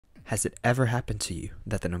Has it ever happened to you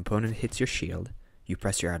that an opponent hits your shield, you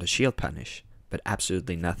press your out of shield punish, but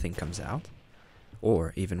absolutely nothing comes out?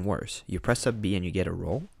 Or, even worse, you press up B and you get a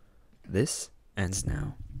roll? This ends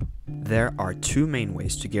now. There are two main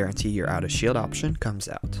ways to guarantee your out of shield option comes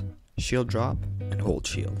out: shield drop and hold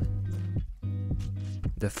shield.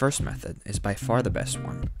 The first method is by far the best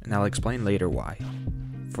one, and I'll explain later why.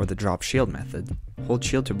 For the drop shield method, hold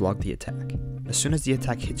shield to block the attack. As soon as the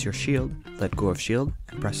attack hits your shield, let go of shield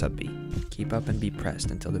and press up B. Keep up and B pressed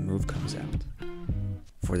until the move comes out.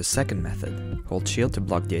 For the second method, hold shield to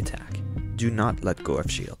block the attack. Do not let go of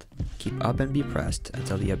shield. Keep up and B pressed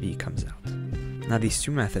until the up B comes out. Now these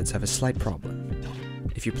two methods have a slight problem.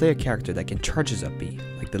 If you play a character that can charge his up B,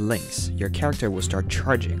 like the Lynx, your character will start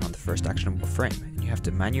charging on the first actionable frame, and you have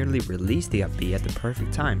to manually release the up B at the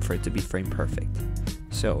perfect time for it to be frame perfect.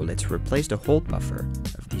 So let's replace the hold buffer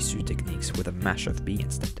of these two techniques with a mash of B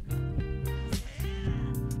instead.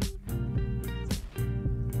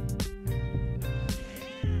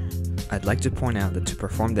 I'd like to point out that to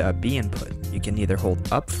perform the up B input, you can either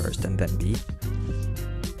hold up first and then B,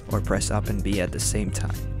 or press up and B at the same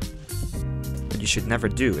time. What you should never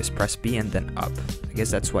do is press B and then up. I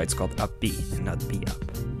guess that's why it's called up B and not B up.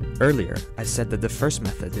 Earlier, I said that the first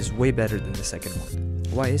method is way better than the second one.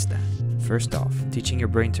 Why is that? First off, teaching your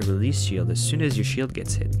brain to release shield as soon as your shield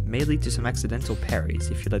gets hit may lead to some accidental parries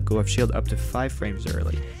if you let go of shield up to 5 frames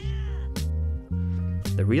early.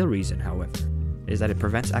 The real reason, however, is that it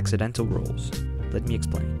prevents accidental rolls. Let me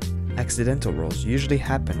explain. Accidental rolls usually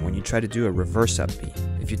happen when you try to do a reverse up B.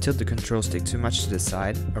 If you tilt the control stick too much to the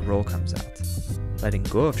side, a roll comes out. Letting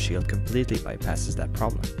go of shield completely bypasses that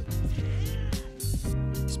problem.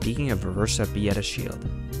 Speaking of reverse up B at a shield,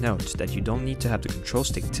 note that you don't need to have the control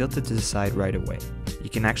stick tilted to the side right away. You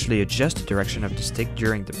can actually adjust the direction of the stick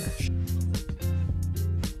during the mash.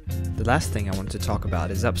 The last thing I want to talk about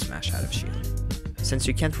is up smash out of shield. Since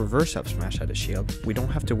you can't reverse up smash out of shield, we don't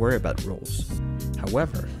have to worry about rolls.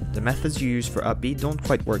 However, the methods you use for up B don't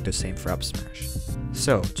quite work the same for up smash.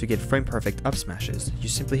 So, to get frame perfect up smashes, you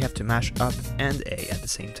simply have to mash up and A at the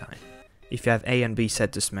same time. If you have A and B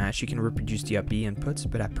set to smash, you can reproduce the up B inputs,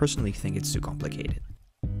 but I personally think it's too complicated.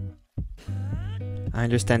 I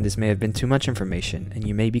understand this may have been too much information and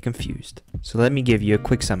you may be confused, so let me give you a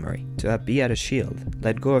quick summary. To up B out of shield,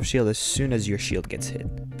 let go of shield as soon as your shield gets hit.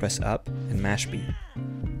 Press up and mash B.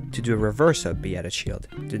 To do a reverse up B out of shield,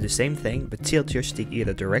 do the same thing but tilt your stick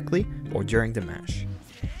either directly or during the mash.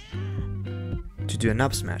 To do an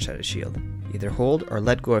up smash out of shield, either hold or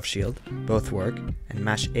let go of shield, both work, and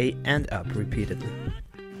mash A and up repeatedly.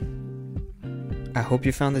 I hope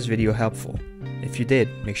you found this video helpful. If you did,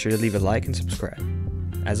 make sure to leave a like and subscribe.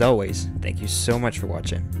 As always, thank you so much for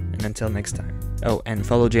watching, and until next time. Oh, and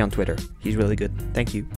follow Jay on Twitter, he's really good. Thank you.